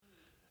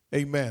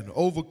Amen.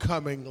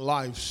 Overcoming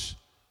life's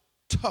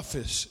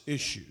toughest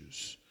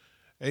issues.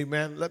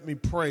 Amen. Let me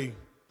pray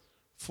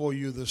for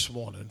you this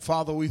morning.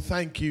 Father, we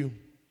thank you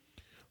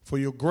for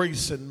your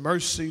grace and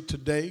mercy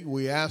today.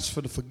 We ask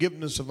for the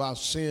forgiveness of our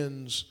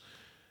sins.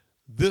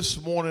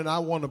 This morning, I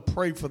want to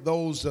pray for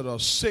those that are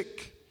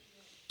sick,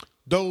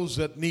 those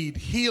that need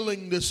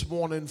healing this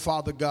morning,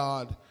 Father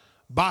God,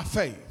 by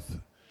faith.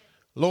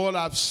 Lord,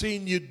 I've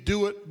seen you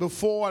do it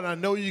before, and I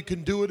know you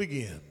can do it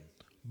again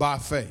by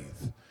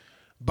faith.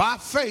 By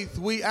faith,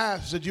 we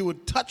ask that you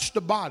would touch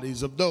the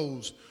bodies of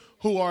those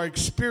who are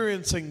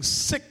experiencing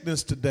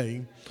sickness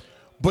today,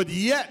 but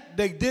yet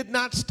they did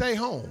not stay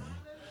home.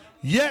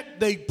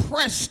 Yet they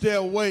pressed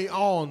their way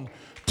on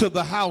to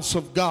the house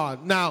of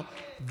God. Now,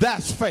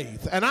 that's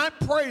faith. And I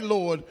pray,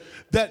 Lord,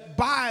 that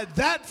by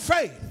that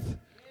faith,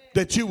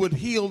 that you would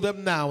heal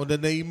them now in the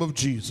name of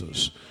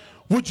Jesus.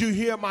 Would you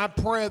hear my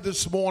prayer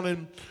this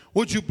morning?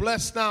 Would you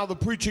bless now the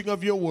preaching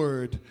of your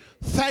word?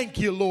 Thank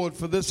you, Lord,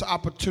 for this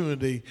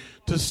opportunity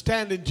to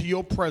stand in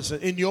your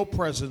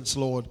presence,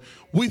 Lord.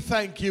 We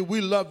thank you.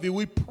 We love you.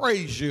 We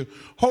praise you.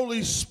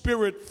 Holy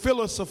Spirit,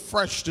 fill us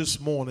afresh this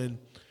morning.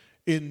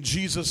 In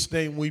Jesus'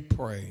 name we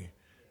pray.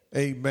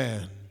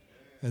 Amen.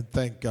 And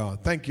thank God.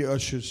 Thank you,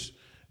 ushers.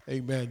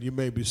 Amen. You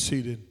may be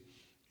seated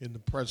in the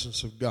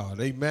presence of God.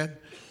 Amen.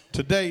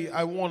 Today,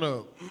 I want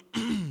to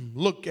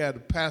look at a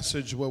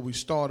passage where we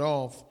started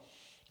off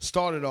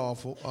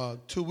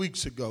 2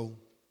 weeks ago.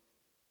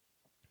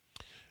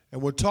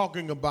 And we're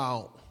talking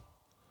about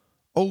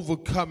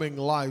overcoming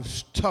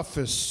life's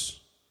toughest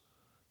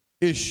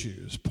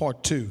issues,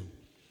 part 2.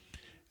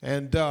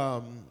 And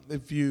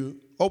if you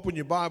open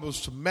your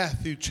Bibles to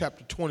Matthew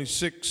chapter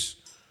 26,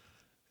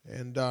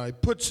 and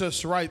it puts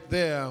us right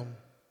there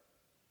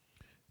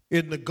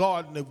in the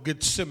Garden of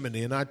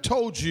Gethsemane. And I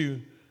told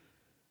you,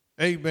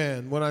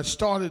 amen, when I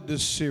started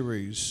this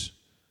series,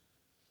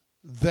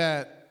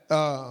 that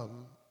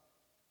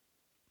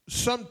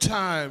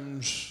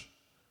sometimes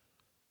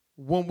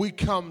when we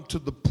come to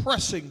the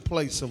pressing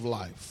place of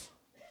life,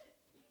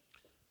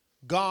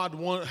 God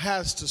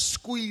has to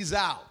squeeze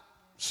out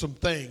some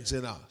things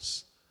in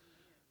us.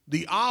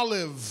 The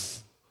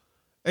olive,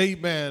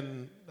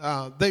 amen,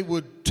 they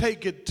would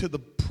take it to the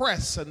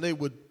press and they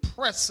would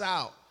press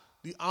out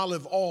the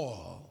olive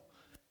oil.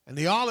 And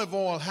the olive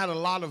oil had a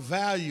lot of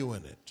value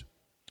in it.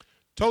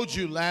 Told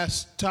you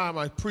last time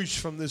I preached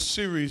from this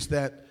series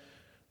that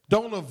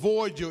don't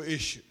avoid your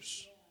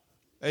issues.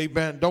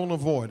 Amen. Don't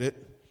avoid it.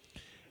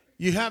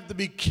 You have to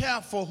be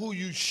careful who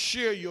you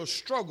share your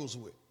struggles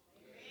with,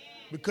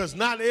 because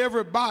not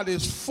everybody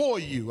is for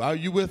you. Are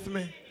you with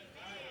me?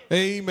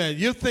 Amen.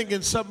 You're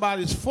thinking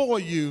somebody's for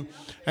you,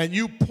 and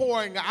you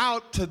pouring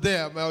out to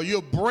them, or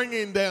you're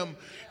bringing them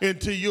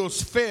into your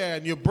sphere,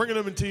 and you're bringing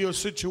them into your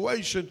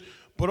situation,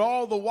 but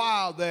all the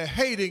while they're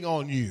hating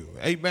on you.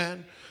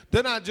 Amen.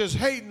 They're not just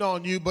hating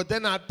on you, but they're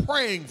not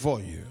praying for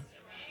you.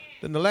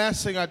 Then the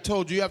last thing I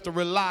told you, you have to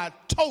rely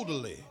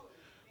totally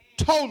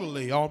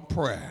on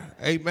prayer.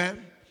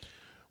 Amen.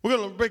 We're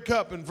going to pick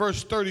up in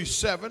verse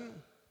 37,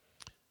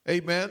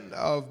 amen,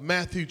 of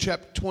Matthew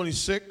chapter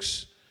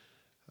 26.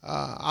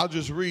 I'll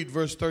just read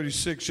verse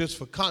 36 just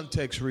for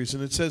context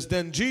reason. It says,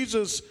 "Then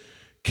Jesus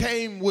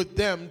came with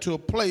them to a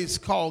place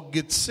called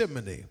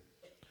Gethsemane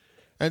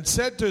and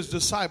said to his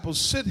disciples,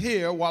 'Sit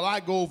here while I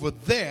go over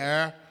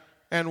there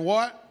and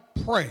what?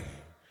 Pray.'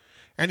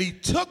 And he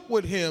took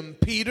with him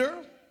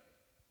Peter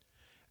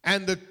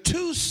and the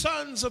 2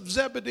 sons of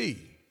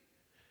Zebedee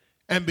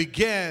and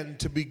began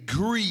to be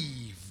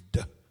grieved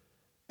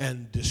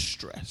and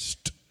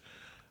distressed."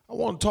 I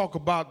want to talk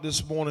about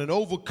this morning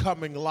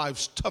overcoming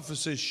life's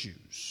toughest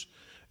issues.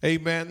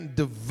 Amen.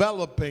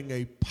 Developing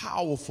a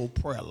powerful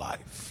prayer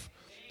life.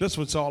 That's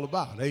what it's all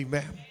about.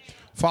 Amen.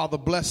 Father,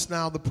 bless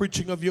now the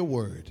preaching of your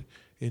word.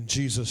 In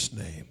Jesus'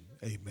 name,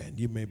 amen.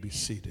 You may be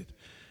seated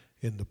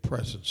in the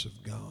presence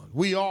of God.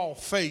 We all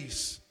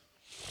face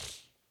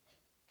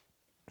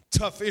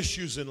tough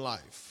issues in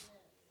life.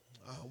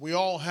 We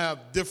all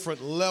have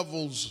different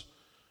levels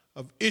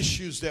of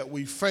issues that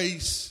we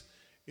face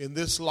in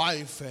this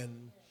life,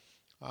 and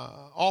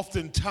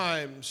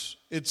oftentimes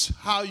it's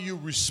how you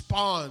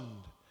respond.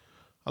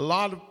 A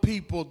lot of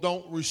people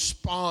don't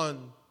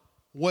respond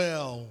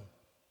well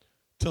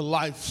to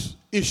life's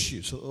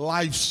issues.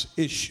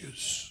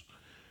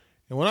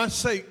 And when I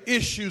say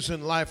issues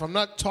in life, I'm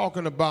not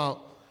talking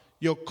about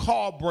your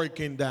car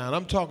breaking down.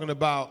 I'm talking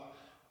about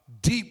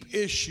deep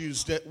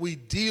issues that we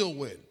deal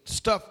with,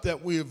 stuff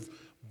that we've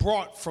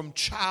brought from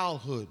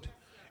childhood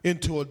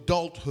into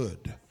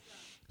adulthood.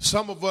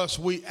 Some of us,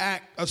 we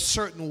act a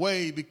certain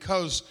way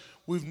because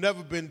we've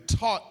never been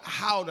taught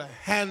how to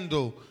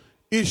handle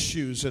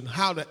issues and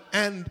how to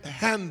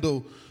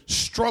handle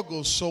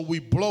struggles, so we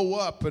blow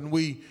up and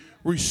we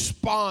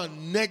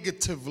respond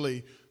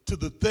negatively to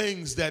the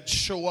things that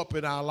show up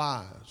in our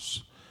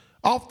lives.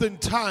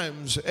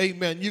 Oftentimes,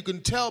 amen, you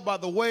can tell by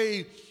the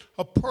way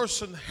a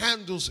person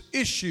handles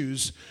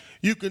issues,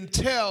 you can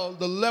tell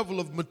the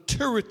level of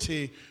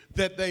maturity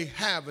that they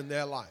have in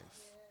their life.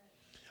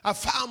 I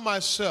found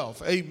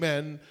myself,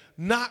 amen,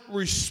 not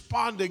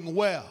responding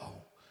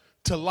well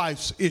to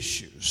life's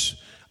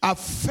issues. I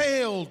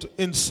failed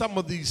in some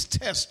of these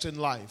tests in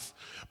life.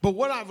 But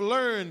what I've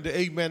learned,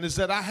 amen, is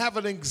that I have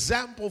an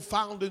example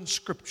found in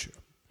Scripture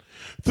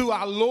through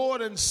our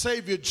Lord and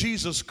Savior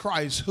Jesus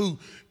Christ, who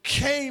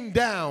came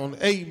down,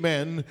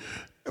 amen,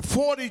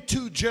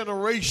 42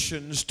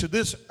 generations to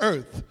this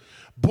earth,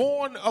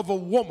 born of a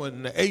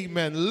woman,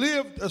 amen,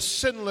 lived a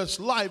sinless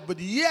life, but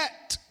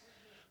yet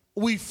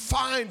we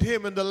find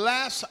him in the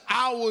last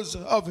hours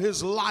of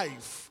his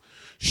life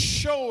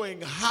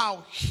showing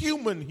how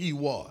human he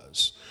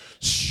was,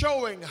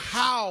 showing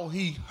how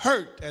he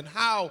hurt and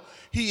how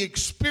he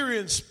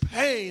experienced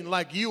pain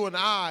like you and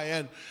I.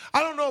 And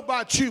I don't know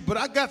about you, but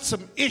I got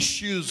some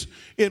issues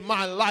in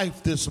my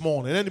life this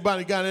morning.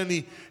 Anybody got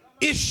any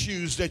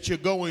issues that you're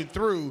going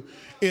through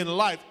in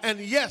life? And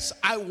yes,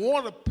 I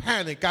want to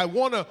panic. I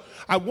want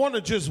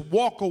to just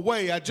walk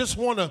away. I just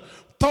want to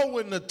throw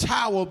in the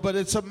towel. But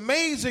it's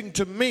amazing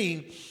to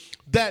me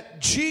that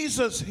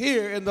Jesus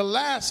here in the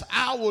last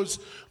hours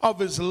of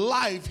his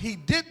life, he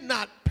did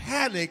not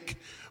panic,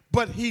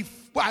 but he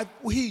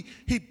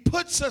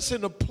puts us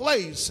in a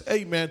place,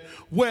 amen,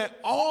 where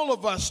all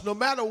of us, no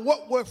matter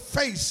what we're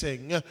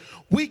facing,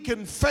 we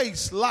can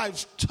face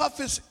life's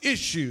toughest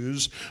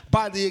issues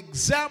by the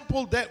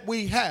example that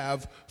we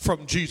have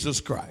from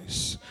Jesus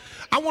Christ.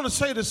 I want to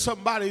say to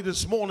somebody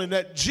this morning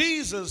that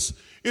Jesus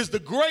is the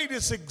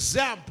greatest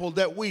example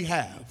that we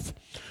have.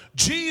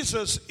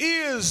 Jesus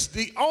is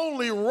the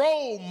only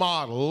role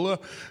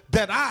model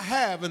that I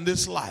have in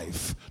this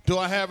life. Do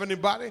I have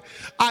anybody?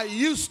 I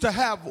used to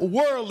have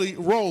worldly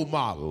role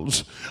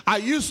models. I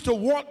used to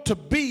want to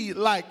be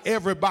like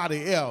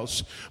everybody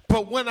else.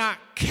 But when I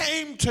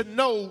came to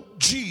know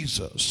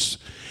Jesus,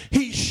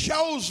 he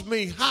shows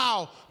me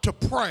how to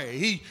pray.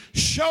 He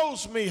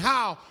shows me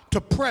how to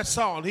press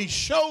on. He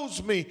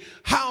shows me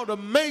how to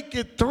make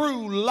it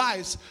through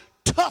life's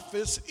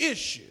toughest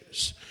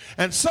issues.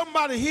 And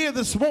somebody here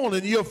this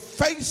morning, you're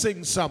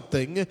facing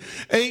something,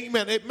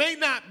 amen. It may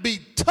not be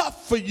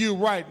tough for you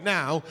right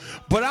now,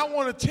 but I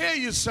want to tell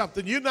you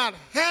something. You're not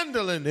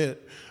handling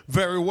it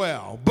very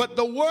well. But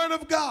the Word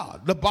of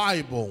God, the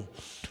Bible,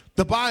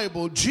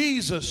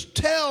 Jesus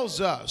tells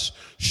us,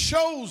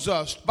 shows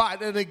us by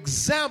an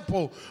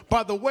example,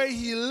 by the way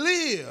he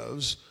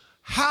lives,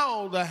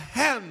 how to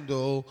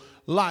handle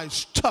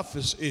life's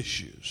toughest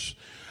issues.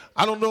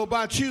 I don't know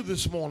about you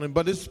this morning,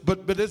 but it's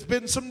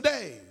been some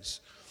days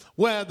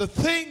where the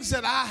things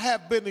that I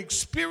have been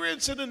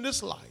experiencing in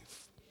this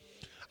life,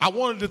 I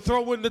wanted to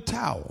throw in the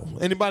towel.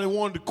 Anybody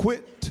wanted to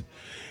quit?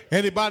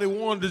 Anybody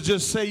wanted to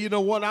just say, you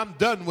know what, I'm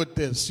done with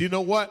this. You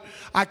know what,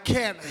 I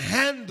can't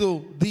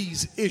handle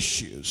these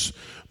issues.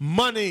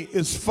 Money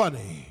is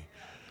funny.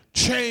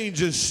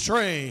 Change is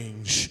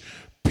strange.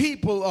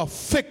 People are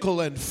fickle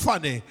and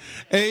funny.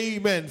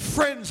 Amen.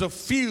 Friends are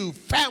few.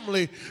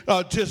 Family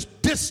are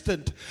just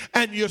distant.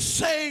 And you're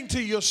saying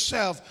to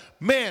yourself,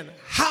 man,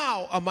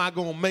 how am I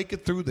going to make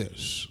it through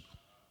this?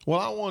 Well,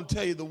 I want to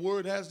tell you the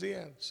Word has the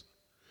answer.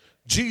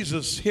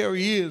 Jesus, here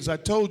he is. I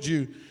told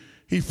you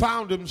he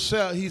found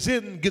himself, he's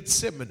in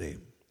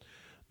Gethsemane,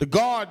 the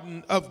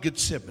Garden of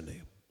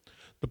Gethsemane,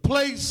 the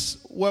place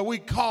where we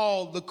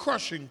call the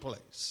crushing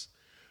place.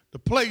 The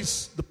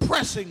place, the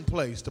pressing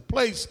place, the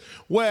place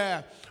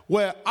where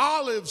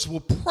olives were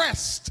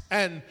pressed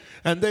and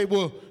they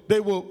were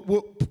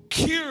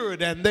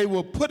cured and they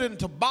were put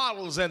into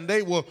bottles and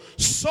they were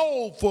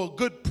sold for a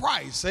good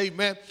price.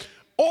 Amen.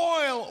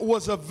 Oil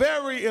was a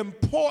very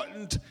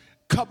important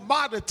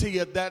commodity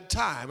at that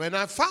time. And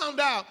I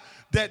found out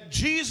that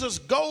Jesus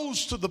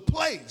goes to the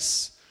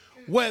place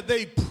where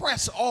they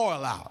press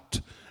oil out.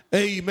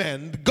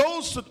 Amen.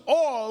 Goes to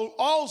oil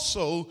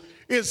also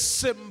is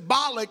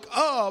symbolic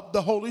of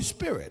the Holy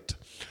Spirit.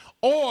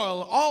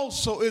 Oil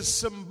also is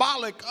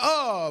symbolic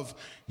of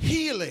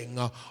healing.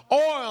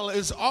 Oil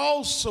is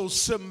also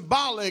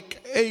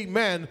symbolic,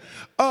 amen,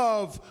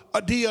 of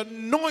the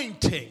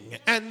anointing.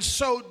 And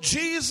so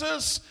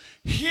Jesus,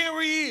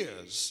 here he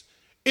is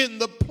in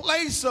the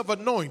place of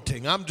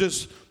anointing. I'm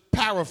just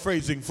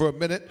paraphrasing for a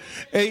minute.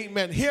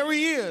 Amen. Here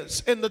he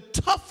is in the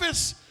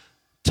toughest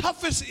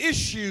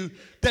issue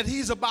that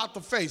he's about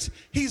to face.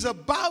 He's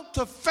about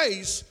to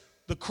face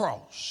the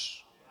cross.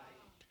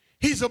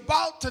 He's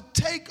about to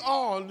take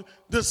on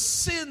the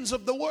sins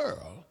of the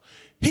world.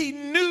 He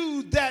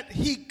knew that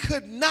he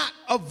could not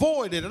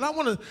avoid it. And I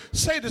want to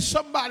say to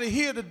somebody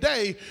here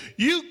today,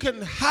 you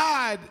can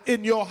hide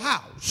in your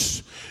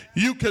house.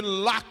 You can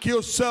lock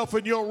yourself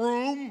in your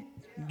room.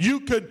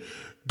 You can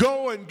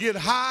go and get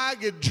high,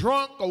 get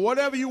drunk, or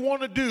whatever you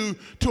want to do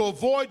to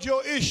avoid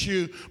your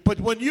issue.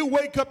 But when you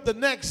wake up the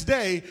next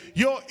day,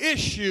 your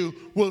issue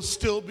will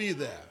still be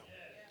there.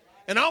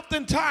 And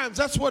oftentimes,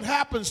 that's what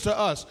happens to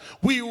us.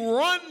 We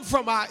run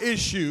from our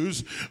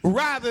issues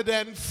rather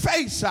than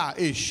face our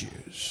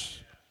issues.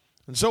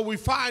 And so we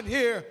find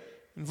here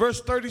in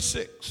verse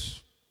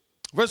 36,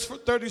 verse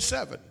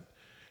 37,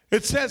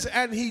 it says,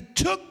 and he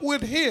took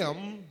with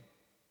him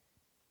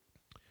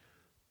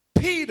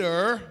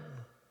Peter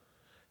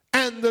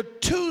and the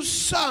two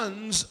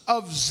sons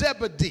of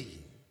Zebedee.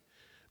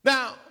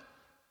 Now,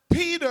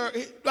 Peter,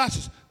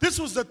 this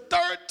was the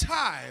third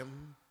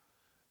time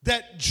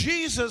that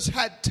Jesus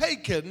had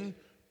taken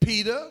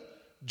Peter,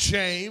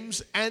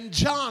 James, and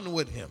John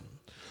with him.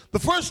 The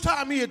first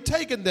time he had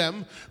taken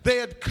them, they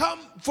had come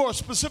for a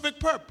specific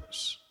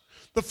purpose.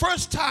 The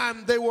first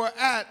time they were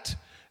at,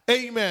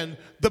 amen,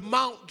 the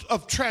Mount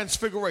of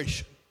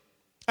Transfiguration,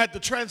 at the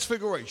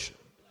Transfiguration.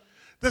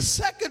 The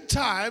second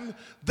time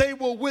they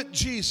were with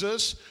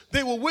Jesus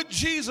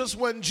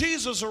when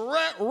Jesus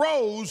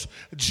rose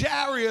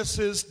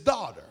Jairus'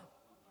 daughter.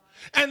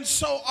 And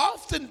so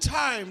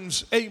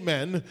oftentimes,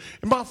 amen,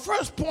 and my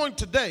first point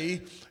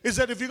today is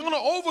that if you're going to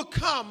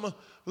overcome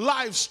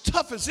life's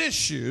toughest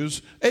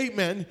issues,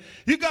 amen,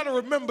 you got to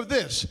remember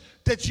this,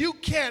 that you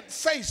can't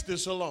face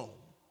this alone.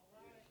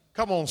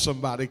 Come on,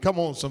 somebody.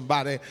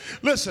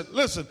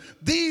 Listen.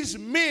 These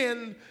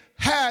men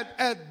had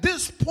at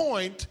this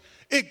point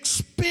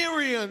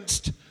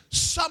experienced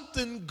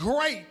something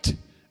great,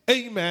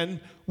 amen,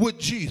 with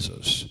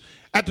Jesus.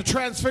 At the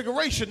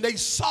Transfiguration, they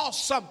saw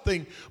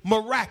something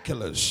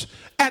miraculous.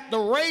 At the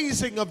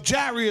raising of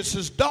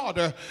Jairus'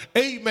 daughter,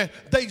 amen,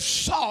 they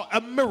saw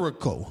a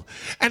miracle.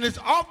 And it's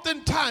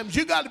oftentimes,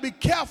 you got to be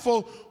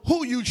careful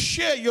who you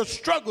share your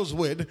struggles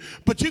with,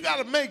 but you got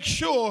to make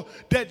sure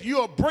that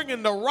you're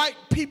bringing the right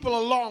people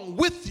along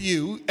with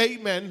you,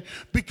 amen,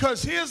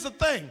 because here's the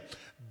thing.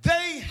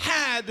 They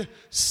had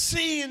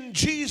seen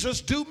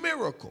Jesus do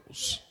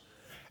miracles.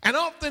 And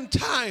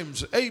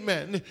oftentimes,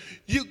 amen,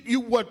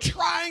 you were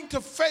trying to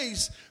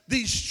face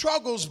these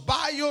struggles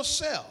by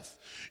yourself.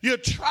 You're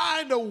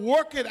trying to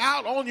work it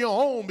out on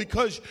your own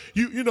because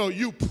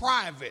you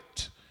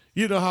private.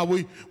 You know how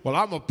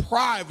I'm a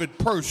private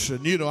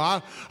person.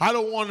 I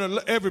don't want to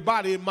let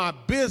everybody in my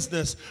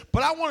business.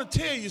 But I want to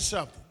tell you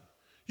something.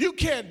 You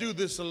can't do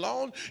this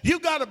alone. You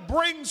got to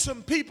bring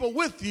some people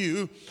with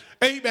you.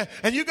 Amen.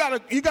 And you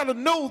got to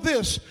know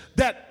this,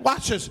 that,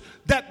 watch this,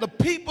 that the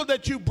people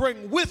that you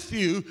bring with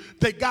you,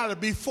 they got to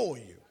be for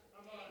you.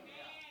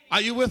 Are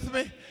you with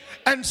me?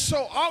 And so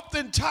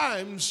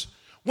oftentimes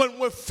when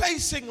we're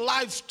facing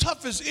life's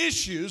toughest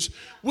issues,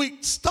 we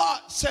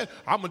start saying,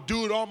 I'm going to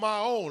do it on my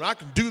own. I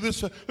can do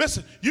this.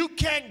 Listen, you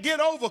can't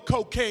get over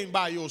cocaine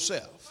by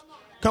yourself.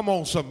 Come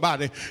on,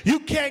 somebody. You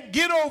can't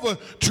get over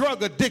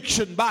drug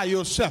addiction by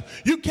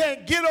yourself. You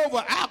can't get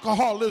over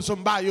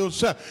alcoholism by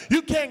yourself.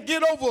 You can't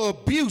get over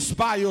abuse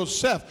by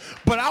yourself.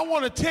 But I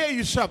want to tell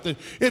you something.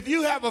 If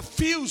you have a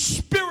few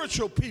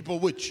spiritual people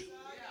with you,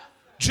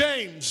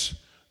 James,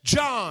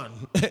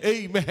 John,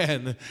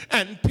 amen,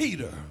 and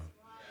Peter.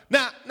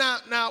 Now,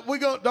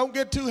 don't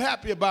get too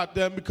happy about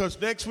them,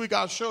 because next week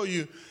I'll show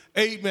you,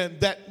 amen,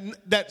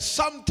 that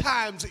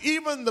sometimes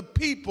even the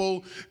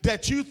people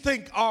that you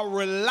think are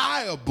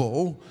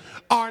reliable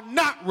are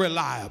not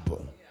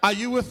reliable. Are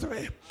you with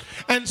me?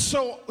 And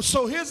so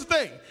here's the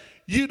thing.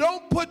 You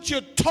don't put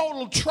your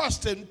total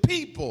trust in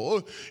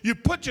people. You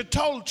put your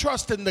total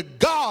trust in the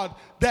God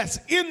that's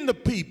in the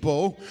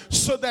people,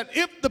 so that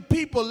if the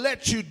people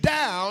let you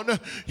down,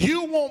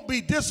 you won't be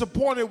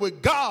disappointed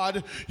with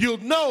God. You'll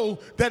know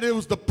that it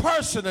was the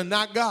person and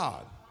not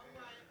God.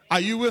 Are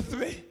you with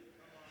me?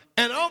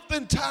 And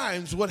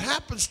oftentimes what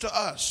happens to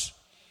us,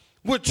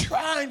 we're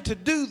trying to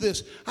do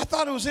this. I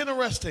thought it was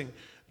interesting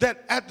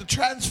that at the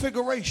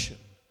Transfiguration,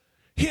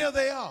 here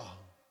they are.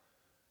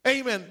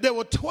 Amen. There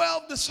were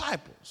 12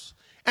 disciples,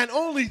 and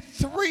only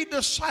 3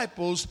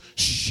 disciples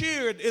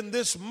shared in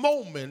this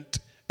moment,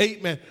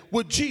 amen,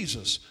 with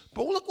Jesus.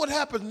 But look what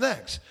happens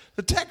next.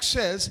 The text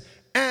says,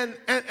 and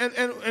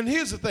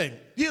here's the thing.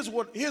 Here's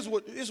what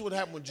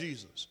happened with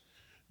Jesus.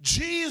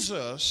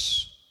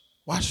 Jesus,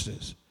 watch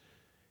this.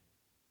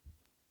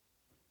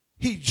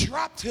 He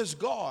dropped his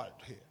guard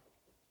here,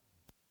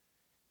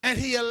 and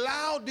he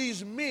allowed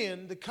these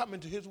men to come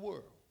into his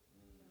world.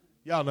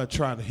 Y'all not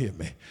trying to hear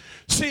me.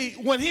 See,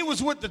 when he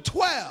was with the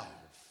 12,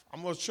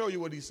 I'm going to show you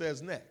what he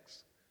says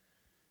next.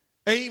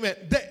 Amen.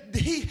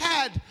 He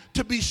had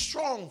to be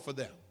strong for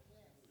them.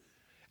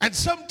 And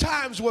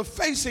sometimes we're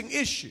facing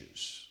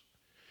issues,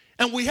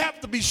 and we have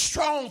to be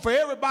strong for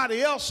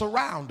everybody else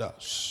around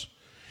us.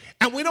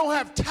 And we don't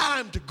have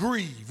time to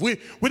grieve. We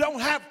don't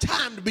have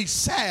time to be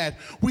sad.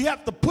 We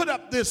have to put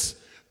up this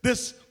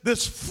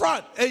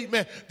front,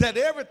 amen, that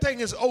everything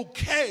is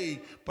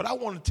okay. But I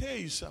want to tell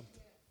you something.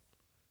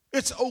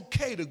 It's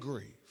okay to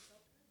grieve.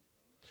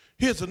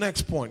 Here's the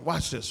next point.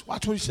 Watch this.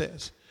 Watch what he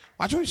says.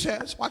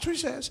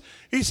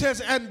 He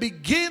says, and he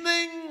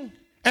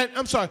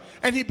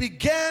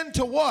began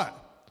to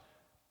what?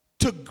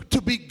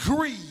 To be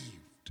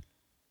grieved.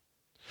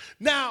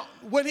 Now,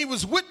 when he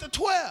was with the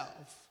 12,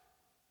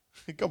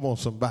 come on,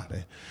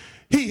 somebody,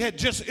 he had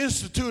just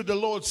instituted the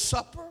Lord's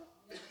Supper.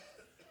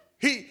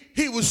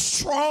 He was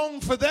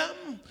strong for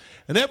them.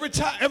 And every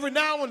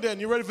now and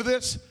then, you ready for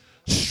this?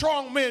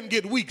 Strong men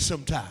get weak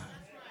sometimes,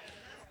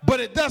 but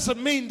it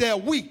doesn't mean they're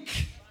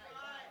weak.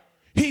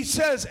 He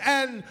says,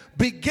 and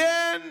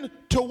began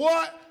to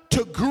what?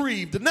 To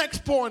grieve. The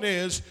next point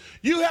is,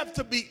 you have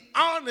to be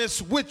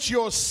honest with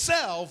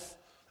yourself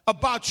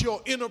about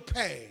your inner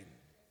pain.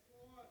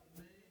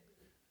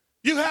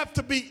 You have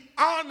to be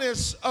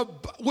honest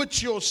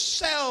with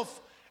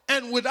yourself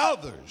and with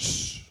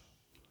others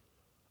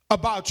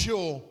about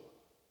your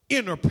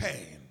inner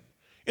pain.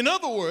 In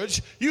other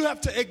words, you have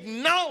to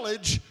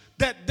acknowledge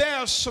that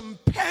there's some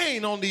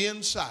pain on the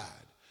inside.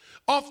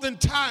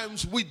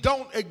 Oftentimes, we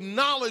don't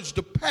acknowledge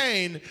the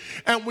pain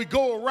and we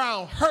go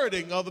around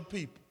hurting other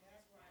people.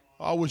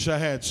 I wish I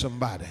had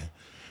somebody.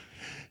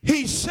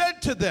 He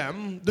said to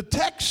them, the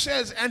text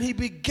says, and he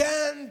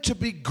began to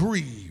be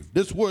grieved.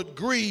 This word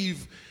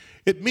grieve,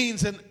 it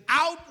means an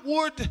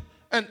outward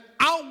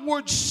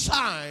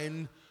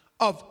sign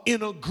of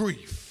inner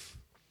grief.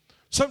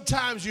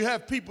 Sometimes you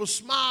have people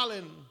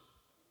smiling,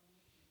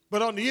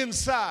 but on the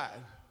inside,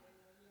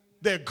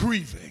 they're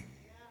grieving.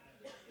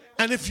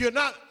 And if you're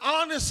not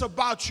honest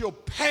about your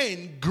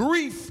pain,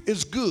 grief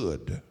is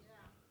good.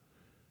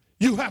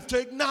 You have to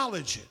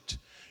acknowledge it.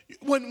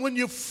 When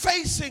you're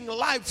facing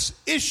life's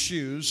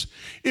issues,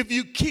 if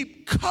you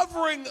keep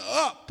covering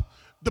up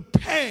the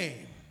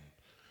pain,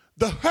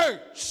 the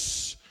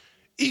hurts,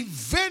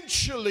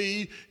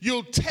 eventually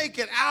you'll take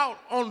it out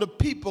on the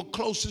people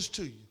closest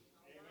to you.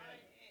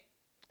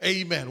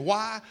 Amen.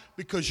 Why?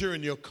 Because you're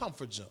in your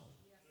comfort zone.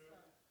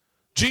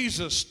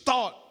 Jesus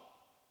thought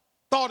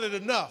it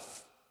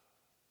enough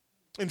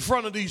in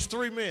front of these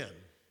three men.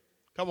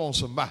 Come on,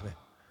 somebody.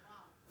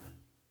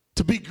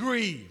 To be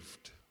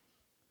grieved.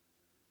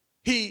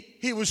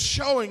 He was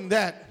showing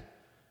that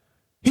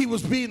he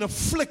was being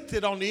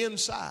afflicted on the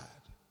inside.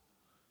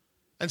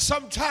 And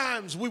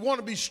sometimes we want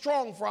to be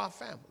strong for our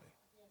family.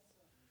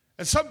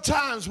 And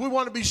sometimes we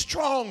want to be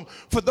strong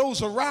for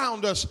those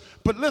around us.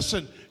 But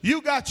listen,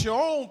 you got your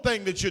own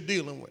thing that you're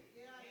dealing with.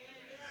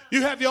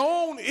 You have your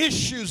own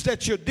issues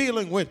that you're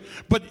dealing with.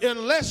 But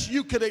unless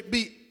you could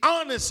be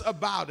honest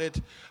about it,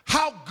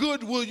 how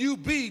good will you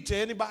be to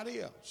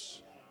anybody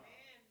else?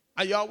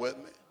 Are y'all with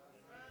me?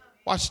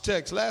 Watch the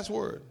text, last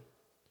word.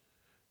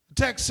 The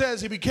text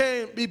says he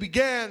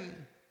began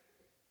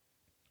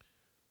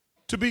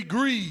to be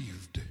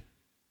grieved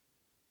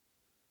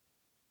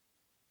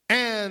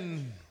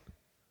and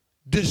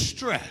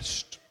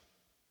distressed.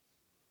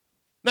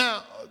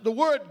 Now, the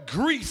word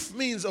grief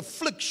means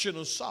affliction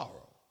or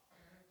sorrow.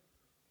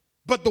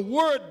 But the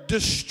word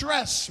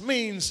distress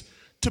means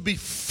to be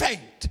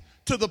faint,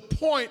 to the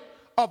point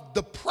of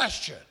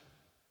depression.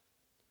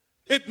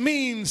 It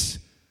means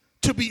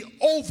to be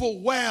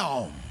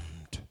overwhelmed,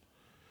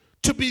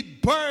 to be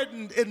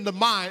burdened in the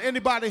mind.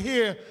 Anybody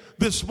here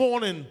this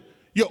morning,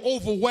 you're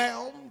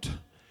overwhelmed?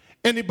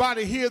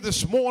 Anybody here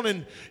this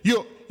morning,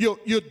 you're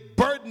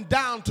burdened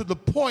down to the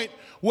point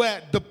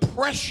where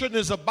depression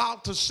is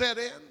about to set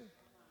in?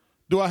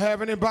 Do I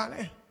have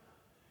anybody?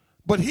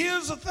 But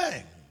here's the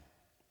thing.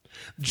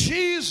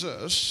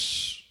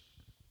 Jesus,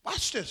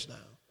 watch this now.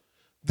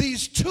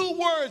 These two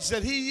words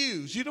that he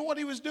used, you know what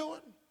he was doing?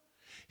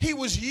 He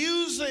was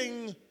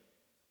using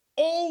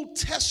Old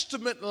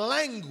Testament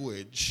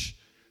language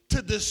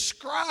to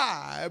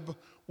describe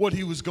what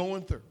he was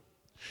going through.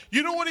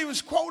 You know what he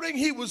was quoting?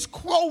 He was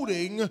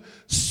quoting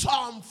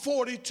Psalm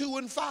 42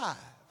 and 5.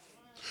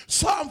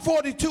 Psalm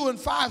 42 and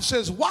 5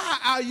 says, "Why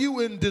are you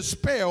in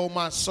despair, O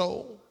my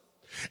soul?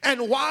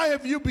 And why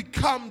have you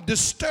become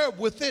disturbed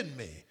within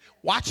me?"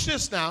 Watch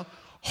this now.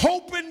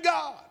 "Hope in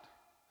God,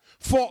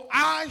 for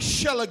I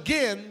shall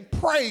again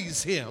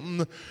praise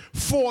him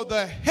for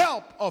the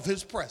help of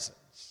his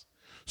presence."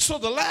 So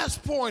the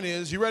last point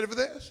is, you ready for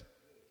this?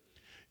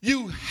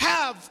 You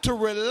have to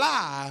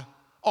rely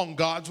on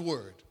God's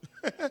word.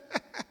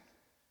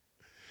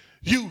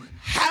 You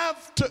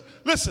have to,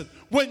 listen,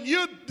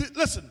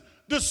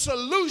 the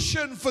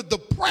solution for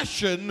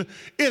depression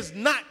is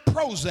not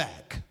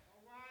Prozac.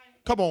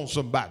 Come on,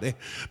 somebody.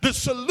 The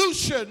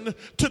solution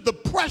to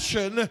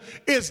depression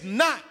is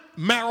not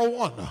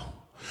marijuana.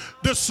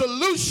 The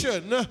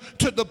solution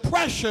to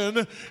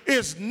depression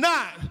is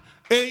not,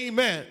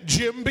 amen,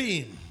 Jim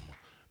Beam.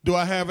 Do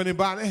I have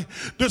anybody?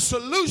 The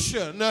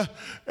solution,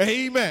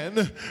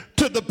 amen,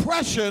 to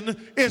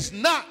depression is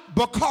not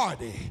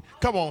Bacardi.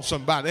 Come on,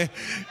 somebody.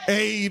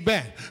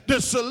 Amen. The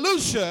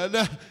solution,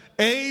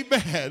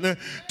 amen,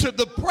 to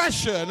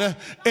depression,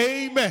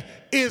 amen,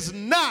 is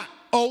not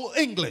Old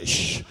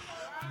English,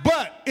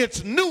 but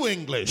it's New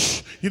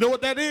English. You know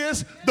what that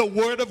is? The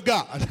Word of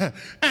God.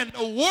 And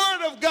the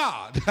Word of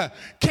God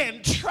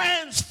can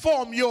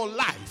transform your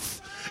life.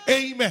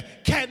 Amen.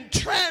 Can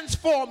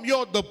transform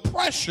your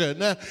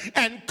depression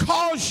and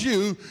cause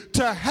you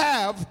to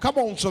have, come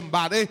on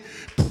somebody,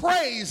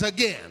 praise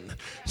again.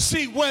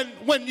 See,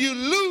 when you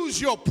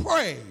lose your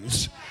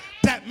praise,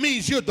 that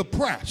means you're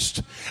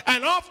depressed.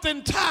 And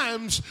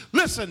oftentimes,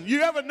 listen,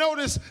 you ever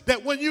notice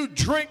that when you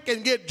drink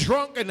and get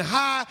drunk and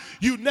high,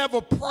 you never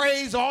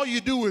praise, all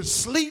you do is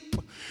sleep?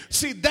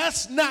 See,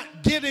 that's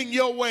not getting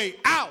your way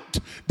out.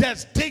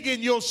 That's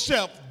digging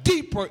yourself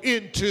deeper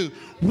into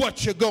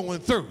what you're going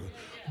through.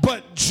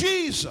 But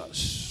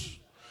Jesus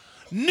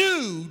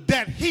knew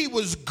that he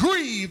was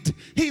grieved.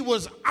 He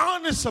was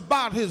honest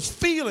about his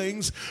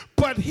feelings,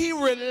 but he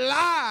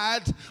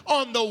relied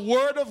on the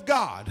word of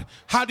God.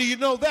 How do you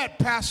know that,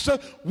 Pastor?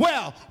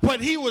 Well, when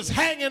he was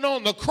hanging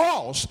on the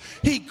cross,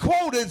 he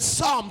quoted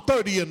Psalm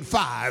 30 and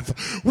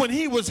 5. When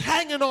he was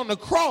hanging on the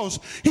cross,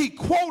 he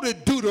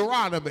quoted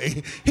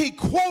Deuteronomy. He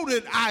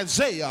quoted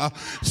Isaiah.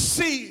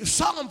 See,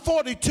 Psalm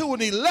 42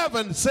 and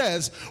 11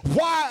 says,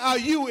 why are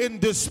you in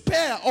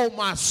despair, O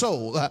my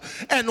soul?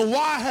 And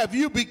why have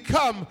you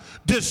become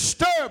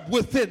disturbed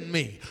within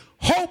me?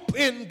 Hope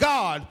in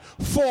God,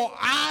 for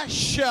I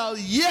shall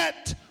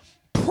yet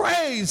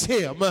praise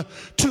him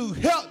to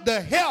help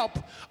the help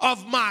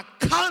of my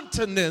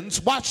countenance,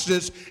 watch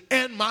this,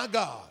 and my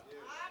God.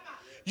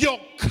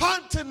 Your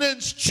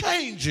countenance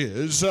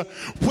changes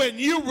when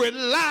you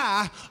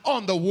rely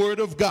on the word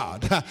of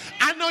God.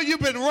 I know you've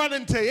been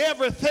running to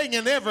everything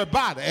and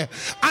everybody.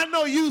 I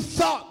know you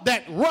thought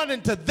that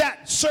running to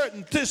that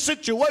certain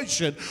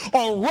situation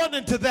or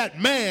running to that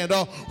man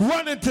or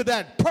running to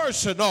that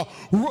person or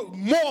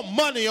more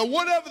money or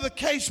whatever the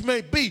case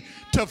may be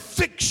to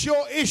fix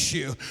your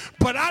issue.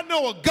 But I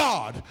know a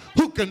God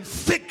who can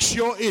fix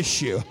your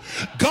issue.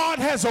 God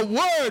has a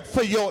word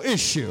for your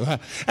issue.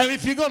 And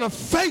if you're going to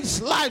face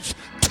life's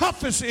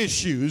toughest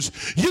issues,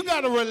 you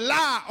got to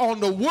rely on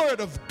the word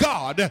of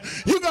God.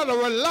 You got to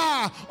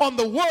rely on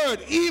the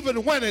word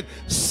even when it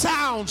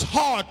sounds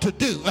hard to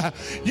do.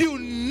 You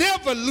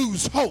never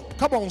lose hope.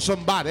 Come on,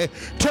 somebody.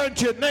 Turn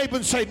to your neighbor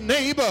and say,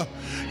 neighbor,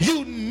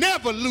 you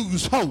never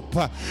lose hope.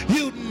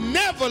 You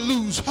never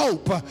lose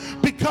hope,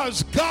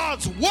 because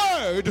God's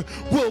word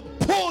will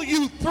pull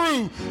you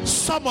through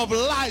some of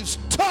life's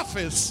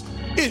toughest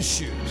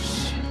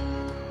issues.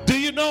 Do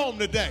you know him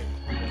today?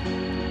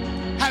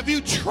 Have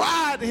you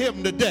tried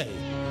him today?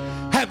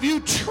 Have you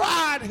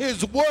tried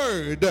his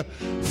word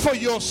for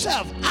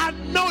yourself? I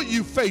know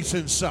you're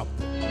facing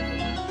something,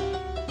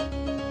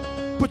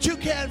 but you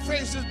can't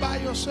face this by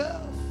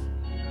yourself.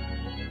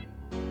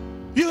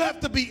 You have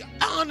to be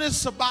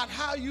honest about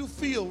how you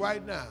feel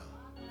right now.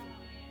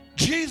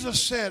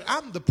 Jesus said,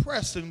 I'm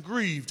depressed and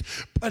grieved,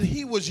 but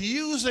he was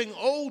using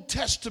Old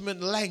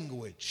Testament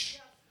language.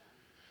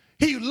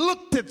 He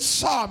looked at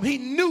Psalm. He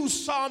knew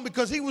Psalm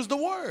because he was the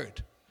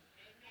word.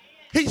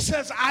 He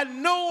says, I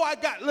know I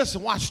got,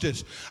 listen, watch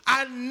this.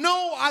 I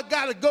know I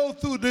got to go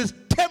through this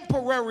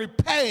temporary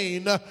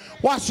pain,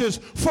 watch this,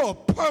 for a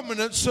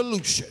permanent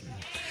solution.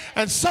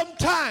 And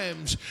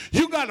sometimes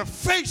you got to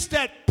face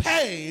that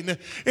pain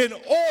in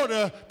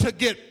order to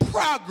get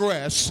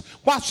progress,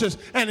 watch this,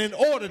 and in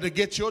order to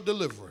get your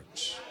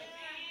deliverance.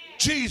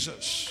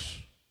 Jesus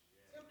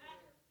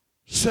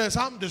says,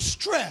 I'm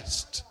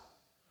distressed.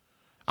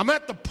 I'm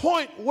at the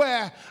point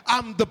where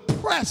I'm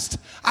depressed.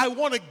 I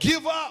want to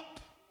give up.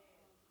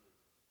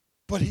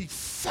 But he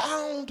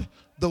found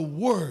the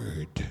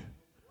word.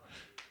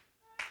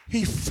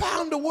 He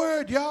found the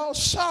word, y'all.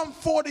 Psalm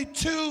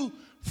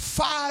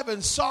 42:5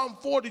 and Psalm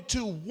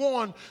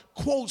 42:1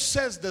 quote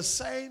says the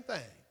same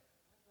thing.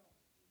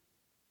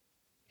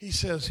 He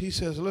says,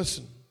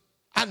 listen,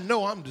 I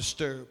know I'm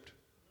disturbed.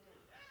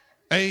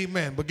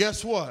 Amen. But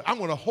guess what? I'm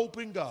going to hope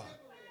in God.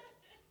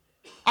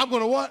 I'm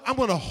going to what? I'm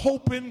going to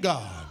hope in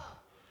God.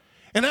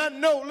 And I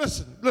know,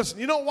 listen,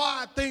 you know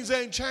why things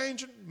ain't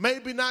changing?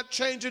 Maybe not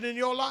changing in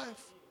your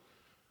life?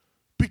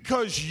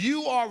 Because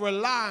you are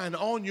relying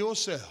on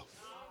yourself.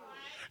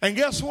 And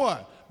guess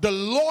what? The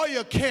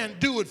lawyer can't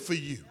do it for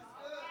you.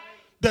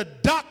 The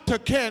doctor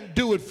can't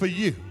do it for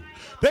you.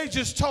 They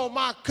just told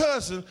my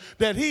cousin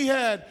that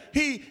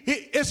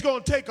it's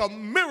going to take a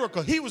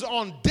miracle. He was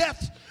on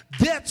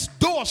death's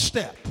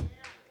doorstep.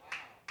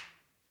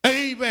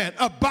 Amen.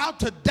 About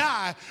to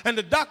die. And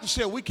the doctor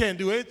said, we can't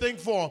do anything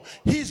for him.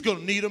 He's going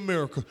to need a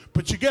miracle.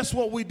 But you guess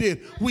what we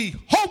did? We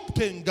hoped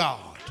in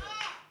God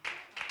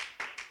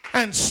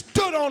and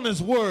stood on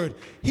his word.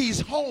 He's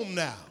home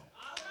now.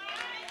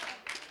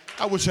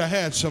 I wish I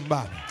had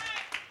somebody.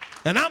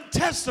 And I'm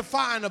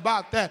testifying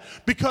about that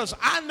because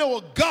I know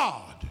a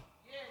God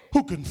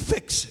who can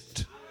fix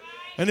it.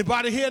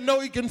 Anybody here know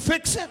he can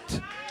fix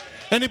it?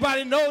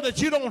 Anybody know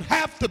that you don't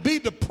have to be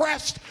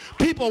depressed?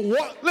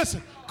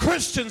 Listen,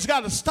 Christians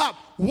got to stop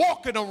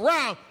walking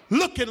around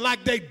looking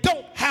like they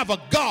don't have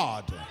a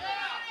God.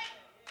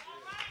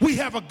 We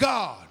have a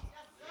God.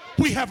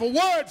 We have a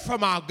word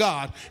from our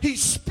God. He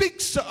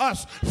speaks to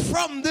us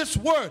from this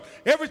word.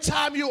 Every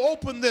time you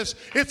open this,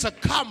 it's a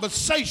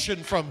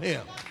conversation from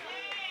him.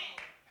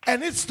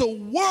 And it's the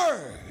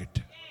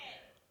word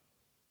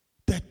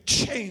that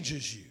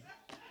changes you.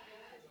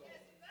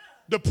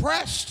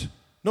 Depressed,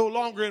 no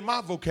longer in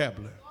my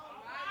vocabulary.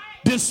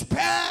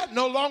 Despair,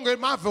 no longer in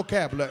my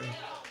vocabulary.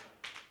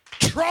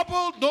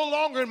 Trouble, no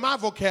longer in my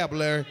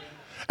vocabulary.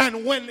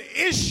 And when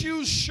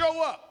issues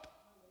show up,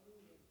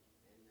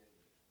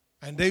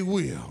 and they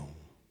will,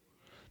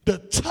 the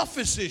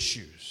toughest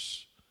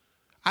issues,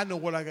 I know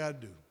what I got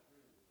to do.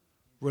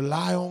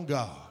 Rely on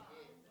God.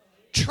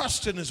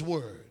 Trust in his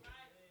word.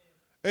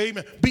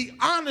 Amen. Be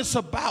honest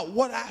about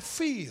what I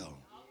feel.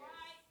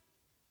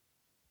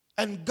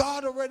 And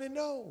God already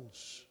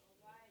knows.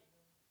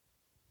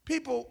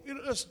 People,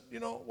 you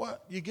know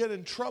what? You get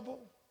in trouble,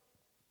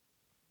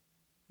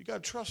 you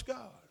got to trust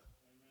God.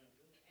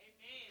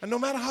 And no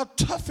matter how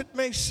tough it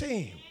may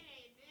seem,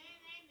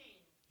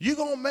 you're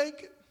going to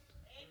make it.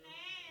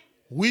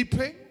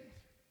 Weeping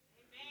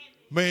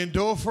may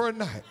endure for a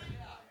night.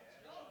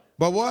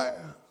 But what?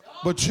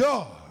 But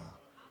joy.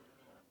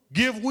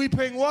 Give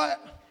weeping what?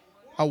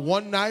 A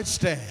one-night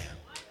stand.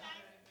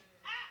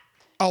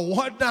 A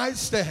one-night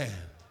stand.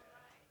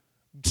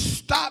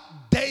 Stop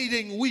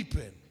dating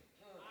weeping.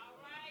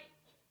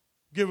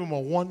 Give him a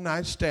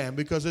one-night stand,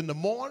 because in the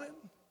morning,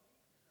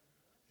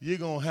 you're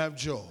going to have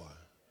joy.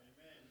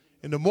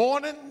 In the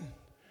morning,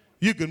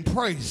 you can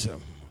praise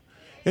him.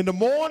 In the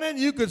morning,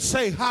 you could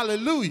say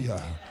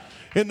hallelujah.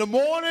 In the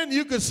morning,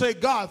 you could say,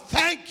 God,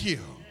 thank you.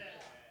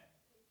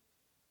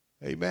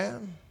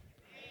 Amen.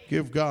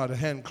 Give God a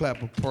hand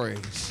clap of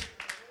praise.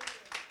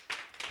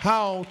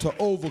 How to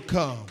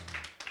overcome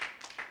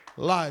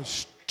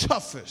life's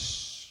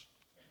toughest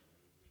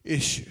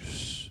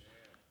issues.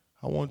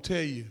 I want to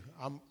tell you,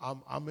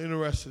 I'm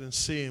interested in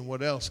seeing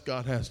what else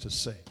God has to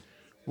say.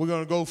 We're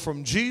going to go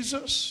from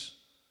Jesus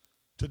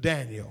to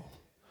Daniel.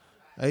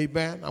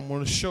 Amen. I'm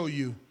going to show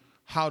you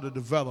how to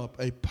develop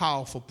a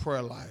powerful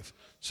prayer life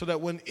so that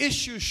when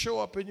issues show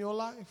up in your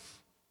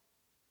life,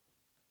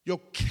 your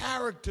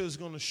character is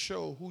going to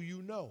show who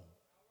you know.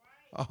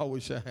 I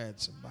wish I had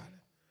somebody.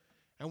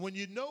 And when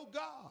you know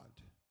God,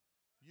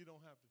 you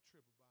don't have to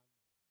trip about it.